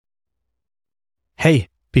Hey,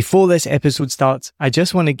 before this episode starts, I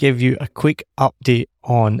just want to give you a quick update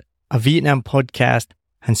on a Vietnam podcast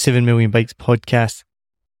and 7 Million Bikes podcast.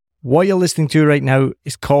 What you're listening to right now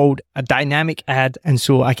is called a dynamic ad, and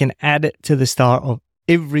so I can add it to the start of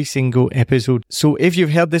every single episode. So if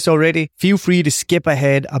you've heard this already, feel free to skip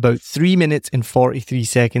ahead about 3 minutes and 43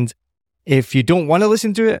 seconds. If you don't want to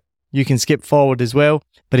listen to it, you can skip forward as well.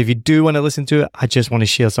 But if you do want to listen to it, I just want to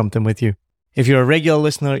share something with you. If you're a regular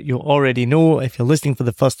listener, you already know. If you're listening for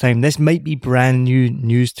the first time, this might be brand new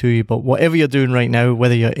news to you. But whatever you're doing right now,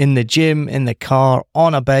 whether you're in the gym, in the car,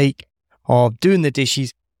 on a bike, or doing the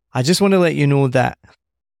dishes, I just want to let you know that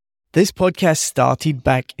this podcast started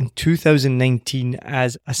back in 2019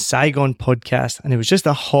 as a Saigon podcast, and it was just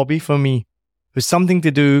a hobby for me. It was something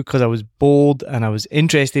to do because I was bored and I was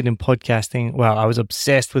interested in podcasting. Well, I was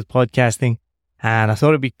obsessed with podcasting, and I thought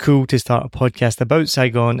it'd be cool to start a podcast about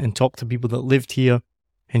Saigon and talk to people that lived here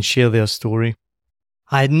and share their story.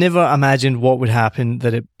 I had never imagined what would happen,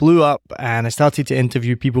 that it blew up, and I started to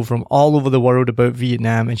interview people from all over the world about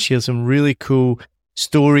Vietnam and share some really cool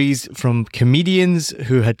stories from comedians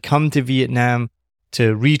who had come to Vietnam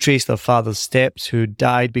to retrace their father's steps, who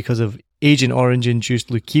died because of Agent Orange-induced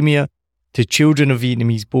leukemia, to children of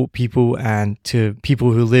Vietnamese boat people, and to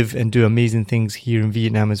people who live and do amazing things here in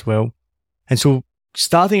Vietnam as well. And so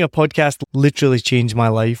starting a podcast literally changed my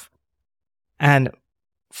life. And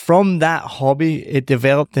from that hobby, it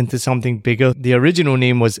developed into something bigger. The original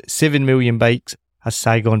name was 7 Million Bikes, a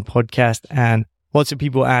Saigon podcast. And lots of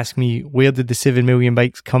people ask me, where did the 7 million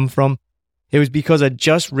bikes come from? It was because I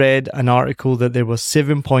just read an article that there were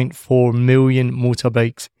 7.4 million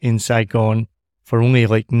motorbikes in Saigon for only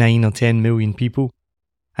like 9 or 10 million people.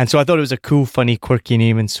 And so I thought it was a cool, funny, quirky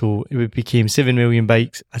name. And so it became 7 Million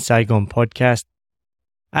Bikes, a Saigon podcast.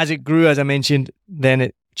 As it grew, as I mentioned, then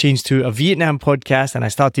it changed to a Vietnam podcast, and I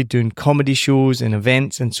started doing comedy shows and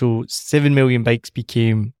events. And so 7 Million Bikes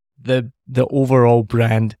became the overall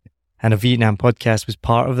brand, and a Vietnam podcast was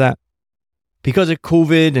part of that. Because of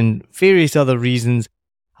COVID and various other reasons,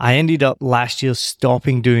 I ended up last year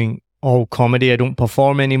stopping doing all comedy. I don't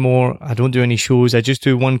perform anymore. I don't do any shows. I just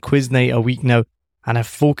do one quiz night a week now. And I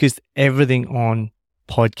focused everything on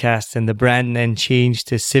podcasts, and the brand then changed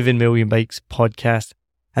to 7 Million Bikes podcast.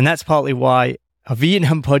 And that's partly why a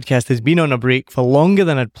Vietnam podcast has been on a break for longer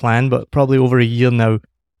than I'd planned, but probably over a year now,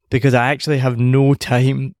 because I actually have no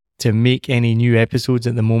time to make any new episodes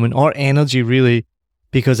at the moment, or energy really,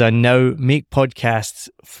 because I now make podcasts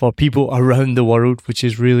for people around the world, which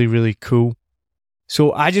is really, really cool.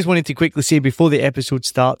 So I just wanted to quickly say before the episode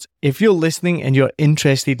starts, if you're listening and you're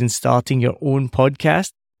interested in starting your own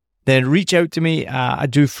podcast, then reach out to me. I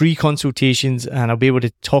do free consultations, and I'll be able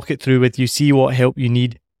to talk it through with you, see what help you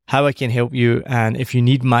need, how I can help you. And if you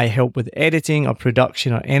need my help with editing or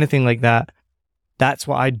production or anything like that, that's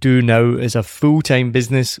what I do now as a full-time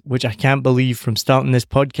business, which I can't believe from starting this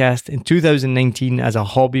podcast in 2019 as a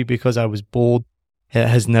hobby because I was bored. It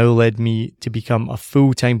has now led me to become a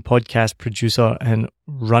full-time podcast producer and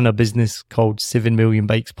run a business called 7 Million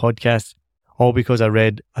Bikes Podcast, all because I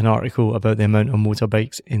read an article about the amount of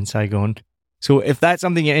motorbikes in Saigon. So if that's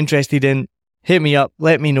something you're interested in, hit me up,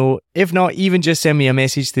 let me know. If not, even just send me a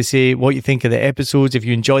message to say what you think of the episodes, if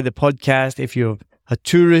you enjoy the podcast, if you're a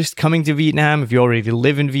tourist coming to Vietnam, if you already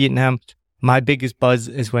live in Vietnam. My biggest buzz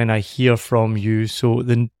is when I hear from you. So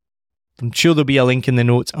then I'm sure there'll be a link in the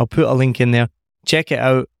notes. I'll put a link in there. Check it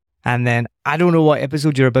out. And then I don't know what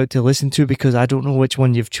episode you're about to listen to because I don't know which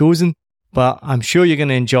one you've chosen, but I'm sure you're going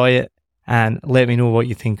to enjoy it, and let me know what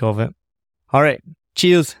you think of it. All right.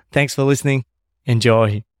 Cheers. Thanks for listening.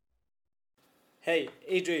 Enjoy. Hey,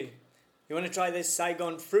 Adri, you want to try this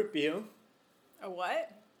Saigon fruit beer? A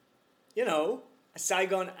what? You know, a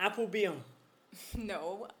Saigon apple beer.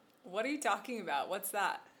 No. What are you talking about? What's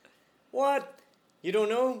that? What? You don't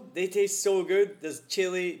know? They taste so good. There's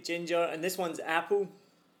chili, ginger, and this one's apple.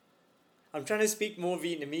 I'm trying to speak more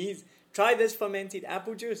Vietnamese. Try this fermented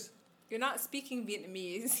apple juice. You're not speaking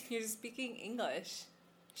Vietnamese. You're speaking English.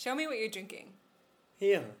 Show me what you're drinking.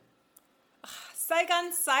 Here.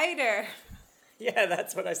 Saigon cider. Yeah,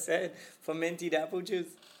 that's what I said. Fermented apple juice.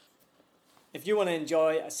 If you want to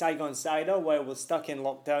enjoy a Saigon cider while we're stuck in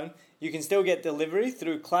lockdown, you can still get delivery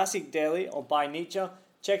through Classic Deli or By Nature.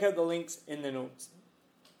 Check out the links in the notes.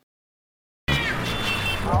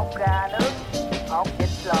 Hột gà nướng, hột vịt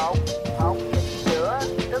lộn, hột vịt sữa,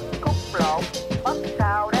 trứng cút lộn, bất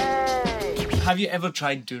xào đây. Have you ever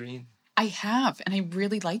tried durian? I have, and I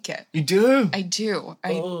really like it. You do? I do.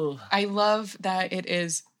 I love that it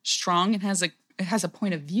is strong. It has a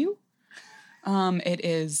point of view. It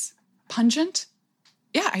is pungent.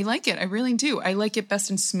 Yeah, I like it. I really do. I like it best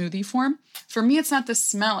in smoothie form. For me, it's not the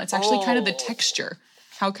smell. It's actually kind of the texture,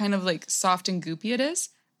 how kind of like soft and goopy it is.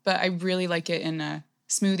 But I really like it in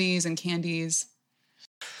smoothies and candies.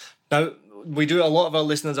 Now, we do, a lot of our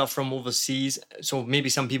listeners are from overseas, so maybe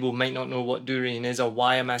some people might not know what durian is or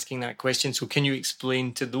why I'm asking that question. So can you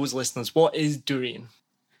explain to those listeners, what is durian?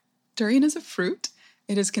 Durian is a fruit.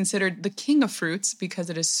 It is considered the king of fruits because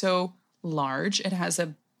it is so large. It has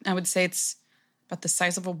I would say it's about the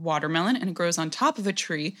size of a watermelon, and it grows on top of a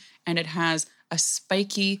tree, and it has a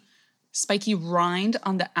spiky rind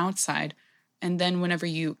on the outside. And then whenever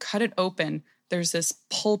you cut it open, there's this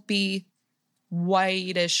pulpy,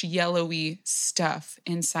 whitish, yellowy stuff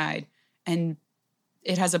inside. And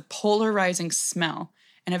it has a polarizing smell.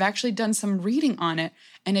 And I've actually done some reading on it,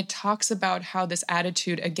 and it talks about how this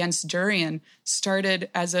attitude against durian started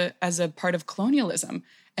as a part of colonialism.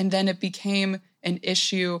 And then it became an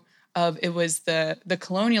issue of, it was the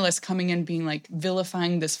colonialists coming in being like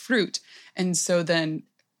vilifying this fruit. And so then,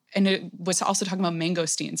 and it was also talking about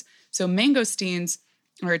mangosteens. So mangosteens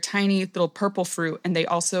are a tiny little purple fruit, and they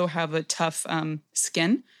also have a tough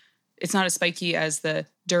skin. It's not as spiky as the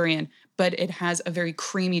durian, but it has a very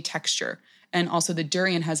creamy texture. And also the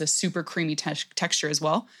durian has a super creamy texture as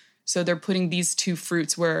well. So they're putting these two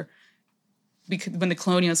fruits where, because when the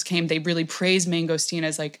colonials came, they really praised mangosteen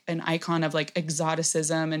as like an icon of like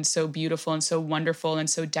exoticism and so beautiful and so wonderful and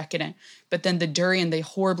so decadent. But then the durian they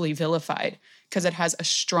horribly vilified because it has a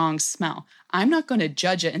strong smell. I'm not going to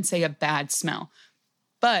judge it and say a bad smell,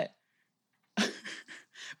 but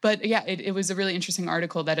yeah, it was a really interesting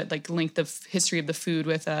article that it like linked the history of the food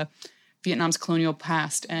with Vietnam's colonial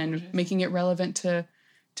past and making it relevant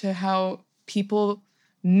to how people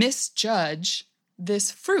misjudge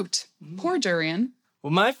this fruit. Poor durian.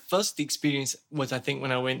 Well, my first experience was, I think,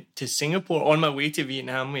 when I went to Singapore. On my way to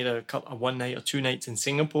Vietnam, we had a 1 night or 2 nights in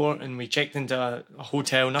Singapore, and we checked into a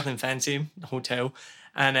hotel, nothing fancy, a hotel,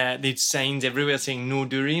 and they'd signs everywhere saying no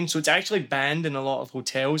durian. So it's actually banned in a lot of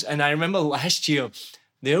hotels. And I remember last year,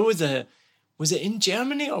 there was it in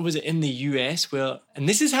Germany or was it in the US where, and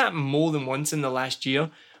this has happened more than once in the last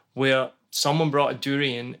year, where someone brought a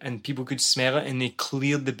durian and people could smell it and they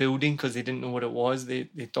cleared the building because they didn't know what it was. They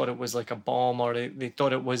thought it was like a bomb, or they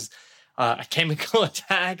thought it was a chemical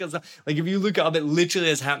attack or something. Like, if you look it up, it literally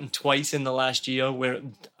has happened twice in the last year where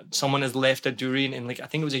someone has left a durian in, like, I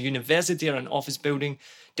think it was a university or an office building,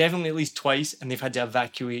 definitely at least twice, and they've had to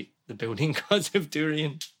evacuate the building because of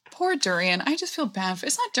durian. Poor durian. I just feel bad for,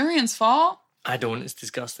 it's not durian's fault. I don't, it's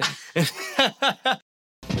disgusting.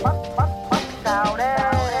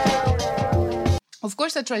 Of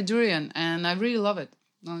course, I tried durian, and I really love it.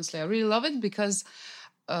 Honestly, I really love it because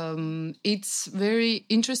it's very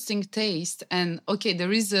interesting taste. And okay,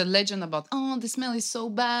 there is a legend about, oh, the smell is so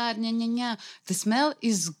bad. Nya, nya, nya. The smell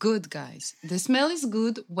is good, guys. The smell is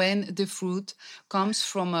good when the fruit comes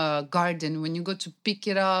from a garden, when you go to pick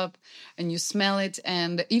it up and you smell it.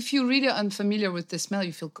 And if you're really unfamiliar with the smell,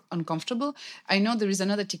 you feel uncomfortable. I know there is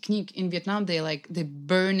another technique in Vietnam. They're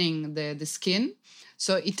burning the skin.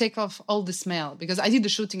 So it take off all the smell, because I did the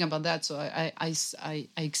shooting about that, so I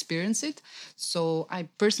experienced it. So I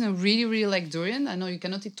personally really, really like durian. I know you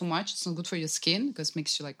cannot eat too much. It's not good for your skin because it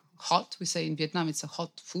makes you like hot. We say in Vietnam it's a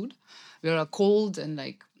hot food. We are cold and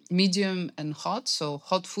like medium and hot. So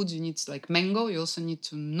hot food, you need like mango. You also need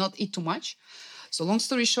to not eat too much. So long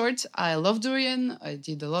story short, I love durian. I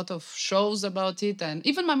did a lot of shows about it, and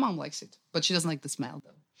even my mom likes it, but she doesn't like the smell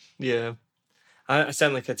though. Yeah. I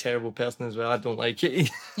sound like a terrible person as well. I don't like it.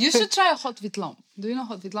 You should try a hot vitlom. Do you know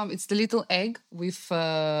hot vitlom? It's the little egg with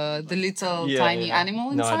the little tiny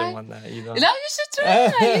animal inside. No, I don't want that either. No, you should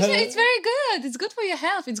try. It's very good. It's good for your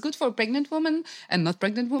health. It's good for a pregnant woman and not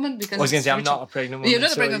pregnant woman. Because I was going to say, I'm not a pregnant woman. You're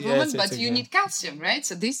not a pregnant woman, but you need calcium, right?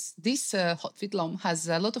 So this hot vitlom has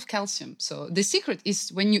a lot of calcium. So the secret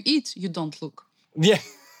is when you eat, you don't look. Yeah.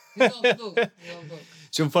 You don't look. You don't look.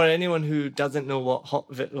 So for anyone who doesn't know what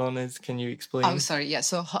hot vitlom is, can you explain? Oh, sorry. Yeah.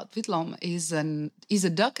 So hot vitlom is a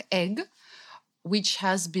duck egg which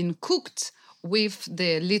has been cooked with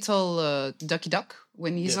the little ducky duck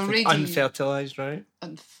when he's already unfertilized, right?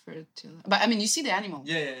 Unfertilized. But I mean, you see the animal.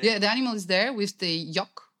 Yeah. The animal is there with the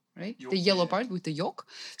yolk, right? The yellow part with the yolk.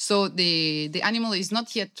 So the animal is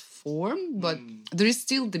not yet formed, but there is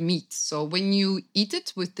still the meat. So when you eat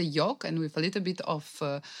it with the yolk and with a little bit of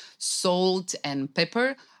salt and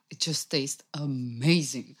pepper, it just tastes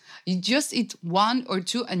amazing. You just eat 1 or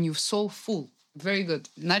 2 and you're so full. Very good.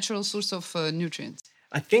 Natural source of nutrients.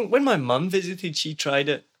 I think when my mum visited, she tried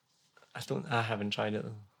it. I haven't tried it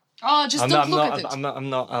though. Oh, just don't look at it. I'm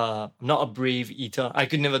not a brave eater. I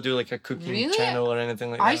could never do like a cooking channel or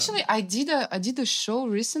anything like that. Actually, I did a show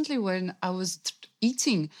recently when I was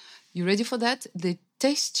eating. You ready for that? The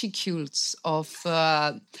testicles of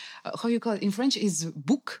how you call it in French is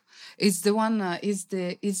bouc. It's the one. Is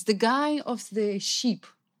the guy of the sheep.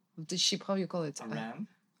 The sheep. How you call it? A ram.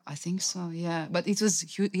 I think so, yeah. But it was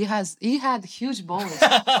he had huge balls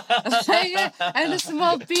and a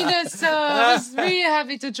small penis. So I was really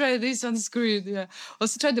happy to try this on screen. Yeah.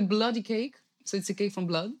 Also tried the bloody cake. So it's a cake from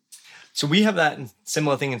blood. So we have that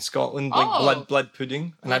similar thing in Scotland, like blood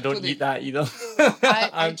pudding, and I don't eat that either.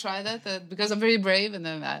 I try that because I'm very brave, and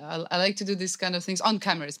I like to do these kind of things on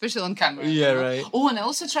camera, especially on camera. Yeah, right. Oh, and I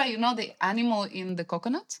also try, the animal in the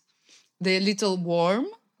coconut, the little worm,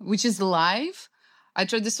 which is alive. I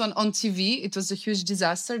tried this one on TV. It was a huge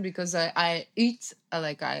disaster because I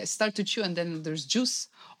start to chew and then there's juice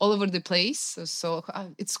all over the place. So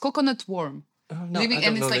it's coconut worm. No, living,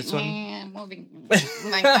 and it's like moving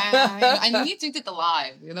like that. I need to eat it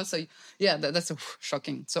alive, So yeah, that's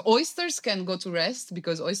shocking. So oysters can go to rest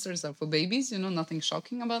because oysters are for babies. Nothing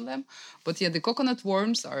shocking about them. But yeah, the coconut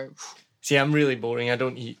worms are. See, I'm really boring. I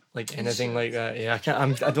don't eat like anything like that. Yeah, I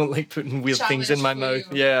can't. I don't like putting weird things in my mouth.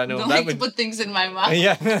 You. Yeah, I know. Don't like to put things in my mouth.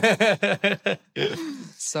 Yeah.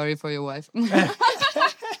 Sorry for your wife.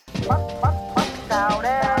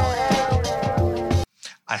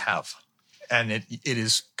 I have, and it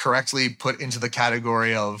is correctly put into the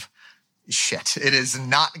category of shit. It is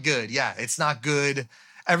not good. Yeah, it's not good.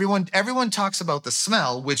 Everyone talks about the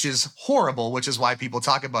smell, which is horrible, which is why people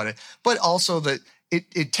talk about it, but also that.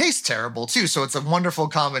 It tastes terrible too, so it's a wonderful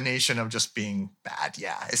combination of just being bad.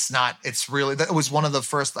 Yeah, it's really. That was one of the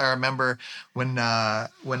first I remember when my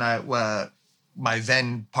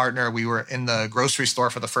then partner, we were in the grocery store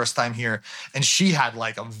for the first time here, and she had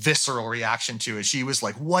like a visceral reaction to it. She was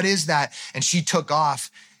like, "What is that?" And she took off,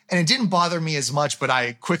 and it didn't bother me as much, but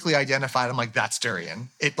I quickly identified. I'm like, "That's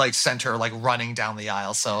durian." It like sent her like running down the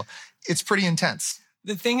aisle. So it's pretty intense.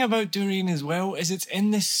 The thing about durian as well is it's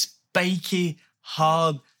in this spiky,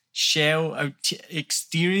 hard shell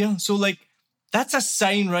exterior. So like that's a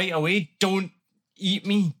sign right away. Don't eat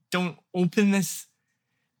me. Don't open this.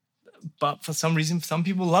 But for some reason, some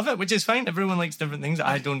people love it, which is fine. Everyone likes different things.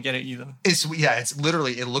 I don't get it either. It's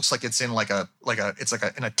literally, it looks like it's in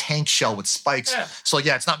in a tank shell with spikes. Yeah. So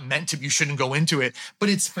yeah, it's not meant to. You shouldn't go into it. But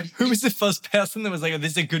who was the first person that was like, oh,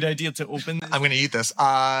 this is a good idea to open this? I'm going to eat this.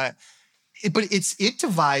 But it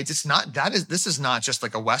divides. This is not just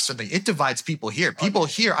like a Western thing. It divides people here. People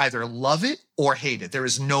here either love it or hate it. There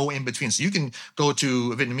is no in between. So you can go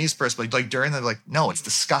to a Vietnamese person, like during, they're like, no, it's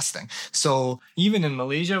disgusting. So even in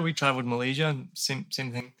Malaysia, we traveled Malaysia, same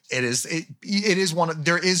thing. It is one of,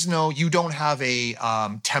 there is no, you don't have a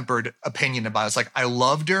tempered opinion about it. It's like, I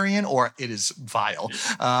love durian or it is vile.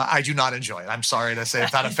 I do not enjoy it. I'm sorry to say if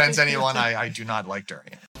that offends anyone, I do not like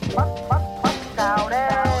durian.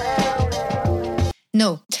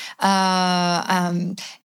 No,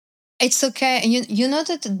 it's okay. You know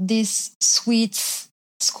that this sweet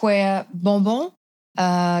square bonbon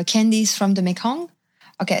candies from the Mekong?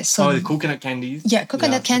 Okay, so the coconut candies. Yeah,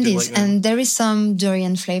 coconut candies, like and there is some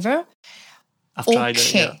durian flavor. I've tried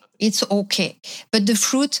it. Yeah. It's okay, but the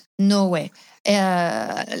fruit, no way.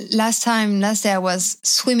 Last day I was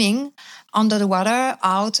swimming under the water,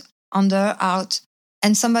 out,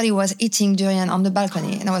 and somebody was eating durian on the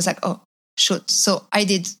balcony, and I was like, oh. Shoot. So I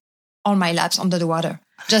did all my laps under the water.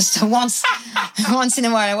 Just once in a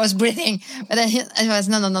while I was breathing. But then I was,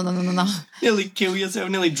 no. Nearly kill yourself,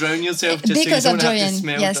 nearly drown yourself just because so you don't of durian. Have to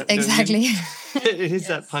smell yes, exactly. It is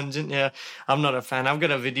that pungent, yeah. I'm not a fan. I've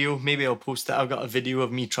got a video, maybe I'll post it. I've got a video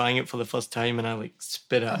of me trying it for the first time and I like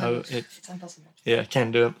spit it out. It's impossible. Yeah,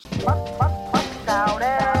 can't do it.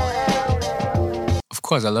 Of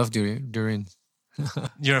course, I love durian.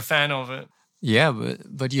 You're a fan of it? Yeah,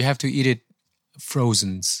 but you have to eat it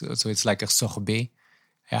frozen, so it's like a sorbet.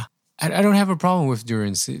 Yeah, I don't have a problem with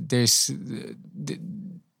durians. They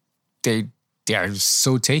are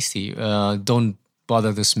so tasty. Don't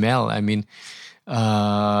bother the smell. I mean,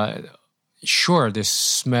 sure, the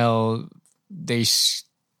smell they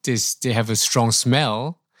have a strong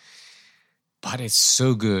smell, but it's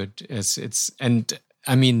so good. And.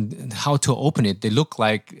 I mean, how to open it? They look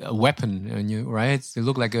like a weapon, right? They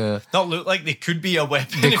look like a... Not look like they could be a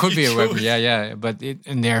weapon. They could be a weapon, yeah. But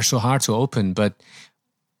and they're so hard to open. But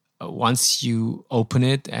once you open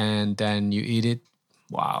it and then you eat it,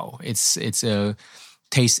 wow! It's a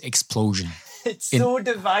taste explosion. It's so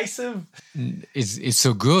divisive. It's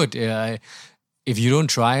so good. If you don't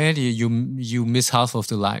try it, you miss half of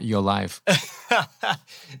your life.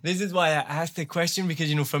 This is why I asked the question,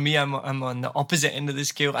 because for me, I'm on the opposite end of the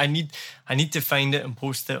scale. I need to find it and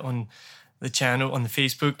post it on the channel on the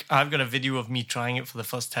Facebook. I've got a video of me trying it for the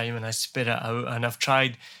first time, and I spit it out. And I've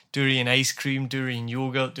tried durian ice cream, durian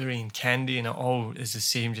yogurt, durian candy, and it all is the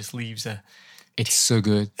same. Just leaves a. It's so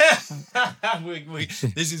good.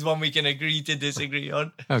 This is one we can agree to disagree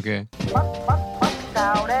on. Okay.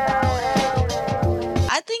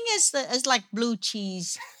 I think it's like blue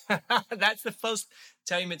cheese. That's the first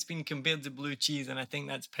time it's been compared to blue cheese, and I think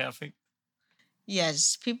that's perfect.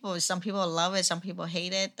 Yes, some people love it, some people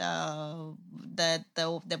hate it. The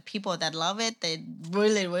people that love it, they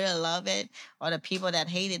really, really love it. Or the people that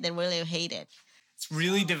hate it, they really hate it. It's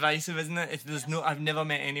really divisive, isn't it? If there's I've never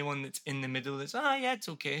met anyone that's in the middle that's, yeah, it's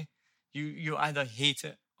okay. You either hate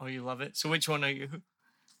it or you love it. So which one are you?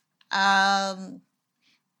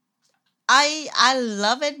 I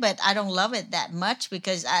love it, but I don't love it that much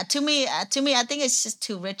because to me, I think it's just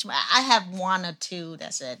too rich. I have one or two,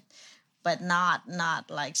 that's it. But not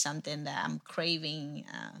like something that I'm craving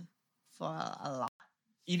for a lot.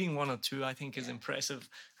 Eating one or two, I think, is impressive.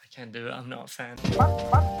 I can't do it. I'm not a fan.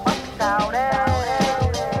 I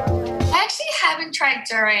actually haven't tried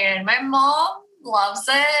durian. My mom loves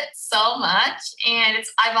it so much, and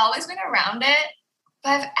I've always been around it,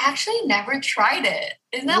 but I've actually never tried it.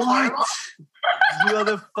 Isn't that horrible? You are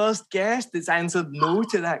the first guest that's answered no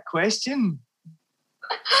to that question.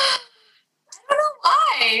 I don't know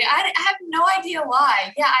why. I have no idea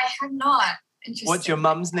why. Yeah, I have not. Interesting. What's your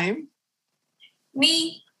mum's name?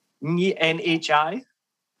 Ni. Ni, N-H-I?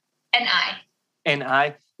 N-I.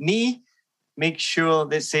 N-I. Ni, make sure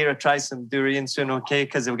that Sarah tries some durian soon, okay?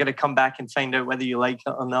 Because we're going to come back and find out whether you like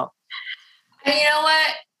it or not. And you know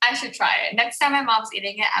what? I should try it. Next time my mom's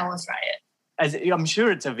eating it, I will try it. I'm sure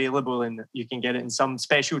it's available and you can get it in some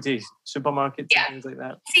specialty supermarkets and things like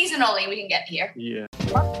that. Seasonally, we can get here. Yeah.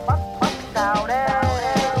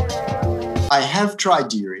 I have tried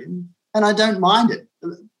durian and I don't mind it.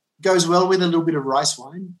 It goes well with a little bit of rice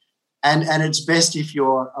wine. And it's best if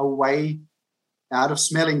you're away out of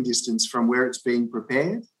smelling distance from where it's being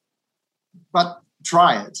prepared. But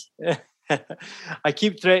try it. I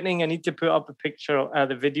keep threatening I need to put up a picture of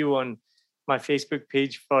the video on my Facebook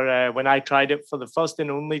page for when I tried it for the first and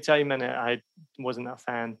only time, and I wasn't a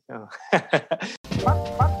fan. No.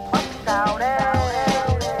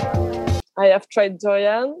 I have tried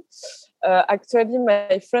durian. Actually,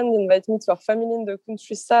 my friend invited me to her family in the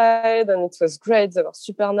countryside, and it was great. They were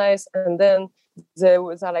super nice, and then they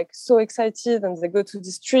are like so excited, and they go to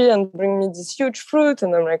this tree and bring me this huge fruit,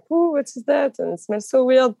 and I'm like, "Ooh, what is that?" And it smells so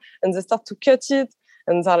weird, and they start to cut it,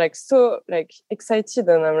 and they're like so like excited,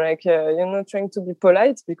 and I'm like, trying to be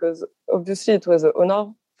polite because obviously it was an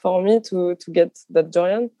honor for me to get that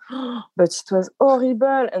durian, but it was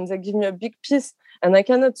horrible, and they give me a big piece, and I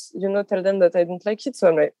cannot, tell them that I don't like it, so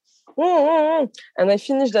I'm like. And I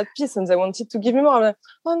finished that piece and they wanted to give me more. I'm like,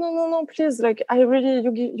 oh no, please, like I really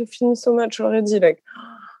you feed me so much already. Like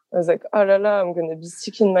I was like, oh la la, I'm gonna be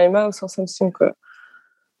sick in my mouth or something.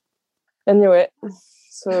 Anyway,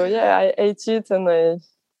 so yeah, I ate it and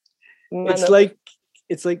it's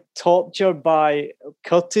like torture by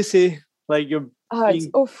courtesy. Like you're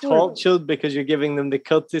being tortured because you're giving them the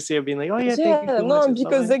courtesy of being like, oh yeah, thank you so much.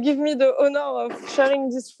 Because they give me the honor of sharing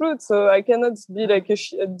this fruit, so I cannot be like a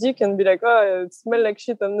dick and be like, oh, it smells like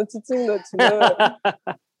shit, I'm not eating that.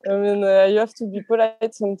 I mean, you have to be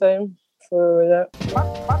polite sometimes. So yeah.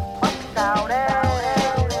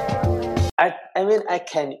 I mean, I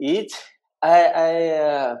can eat.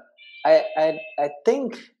 I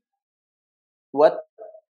think what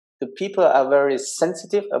the people are very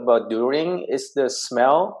sensitive about durian is the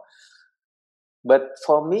smell. But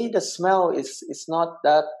for me, the smell is not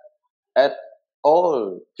that at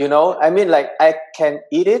all. I mean, like I can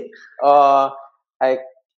eat it or I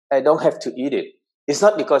don't have to eat it. It's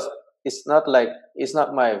not because it's not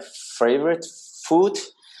my favorite food,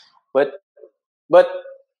 but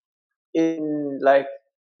in like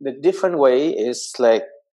the different way is like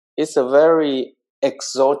it's a very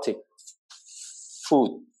exotic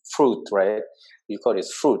fruit, right? You call it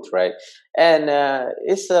fruit, right? And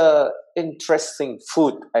it's a interesting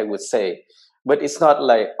food, I would say. But it's not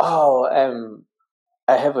like, oh,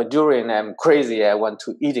 I have a durian, I'm crazy, I want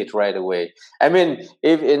to eat it right away. I mean,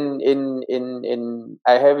 if in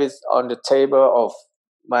I have it on the table of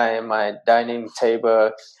my dining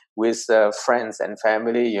table with friends and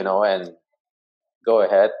family, and go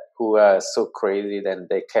ahead. Who are so crazy, then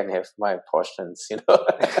they can have my portions,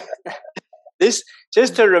 This,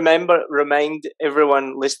 just to remind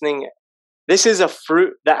everyone listening, This is a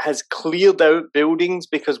fruit that has cleared out buildings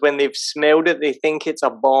because when they've smelled it, they think it's a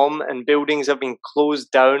bomb, and buildings have been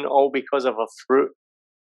closed down all because of a fruit.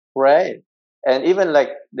 Right. And even like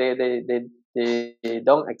they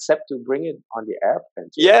don't accept to bring it on the airplane.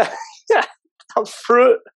 Yeah, yeah, a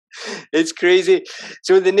fruit. It's crazy.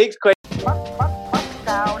 So the next question.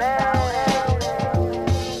 Sao đấy.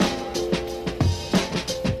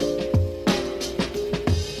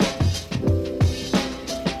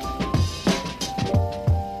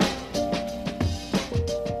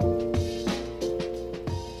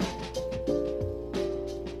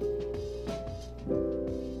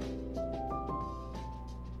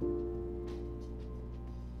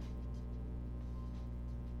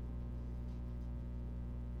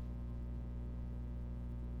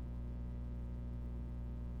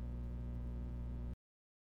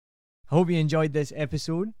 I hope you enjoyed this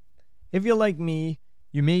episode. If you're like me,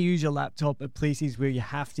 you may use your laptop at places where you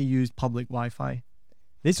have to use public Wi-Fi.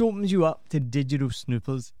 This opens you up to digital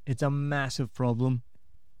snoopers. It's a massive problem.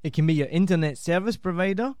 It can be your internet service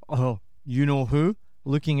provider, or you know who,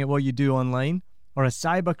 looking at what you do online, or a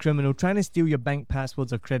cyber criminal trying to steal your bank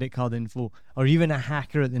passwords or credit card info, or even a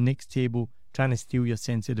hacker at the next table trying to steal your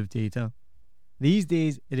sensitive data. These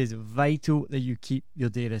days, it is vital that you keep your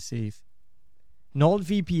data safe.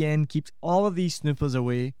 NordVPN keeps all of these snoopers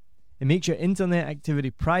away. It makes your internet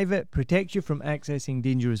activity private, protects you from accessing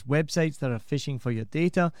dangerous websites that are phishing for your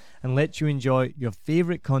data, and lets you enjoy your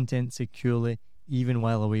favorite content securely, even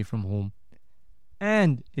while away from home.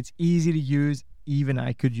 And it's easy to use, even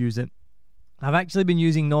I could use it. I've actually been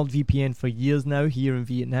using NordVPN for years now here in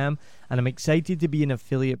Vietnam, and I'm excited to be an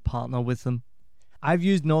affiliate partner with them. I've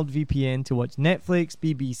used NordVPN to watch Netflix,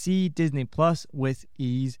 BBC, Disney Plus with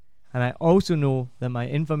ease. And I also know that my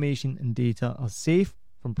information and data are safe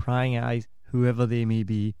from prying eyes, whoever they may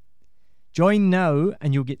be. Join now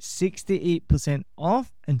and you'll get 68%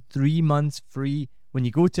 off and 3 months free when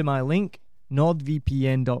you go to my link,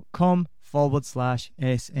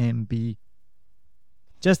 nordvpn.com/SMB.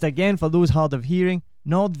 Just again, for those hard of hearing,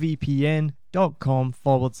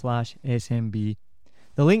 nordvpn.com/SMB.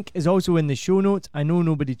 The link is also in the show notes. I know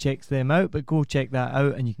nobody checks them out, but go check that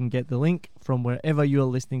out and you can get the link from wherever you're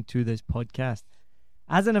listening to this podcast.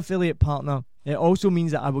 As an affiliate partner, it also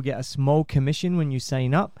means that I will get a small commission when you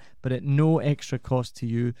sign up, but at no extra cost to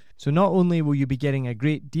you. So not only will you be getting a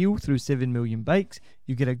great deal through 7 Million Bikes,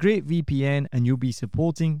 you get a great VPN and you'll be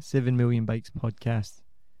supporting 7 Million Bikes podcast.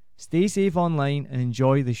 Stay safe online and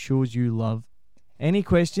enjoy the shows you love. Any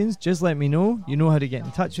questions, just let me know. You know how to get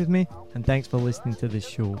in touch with me. And thanks for listening to this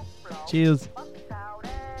show. Cheers.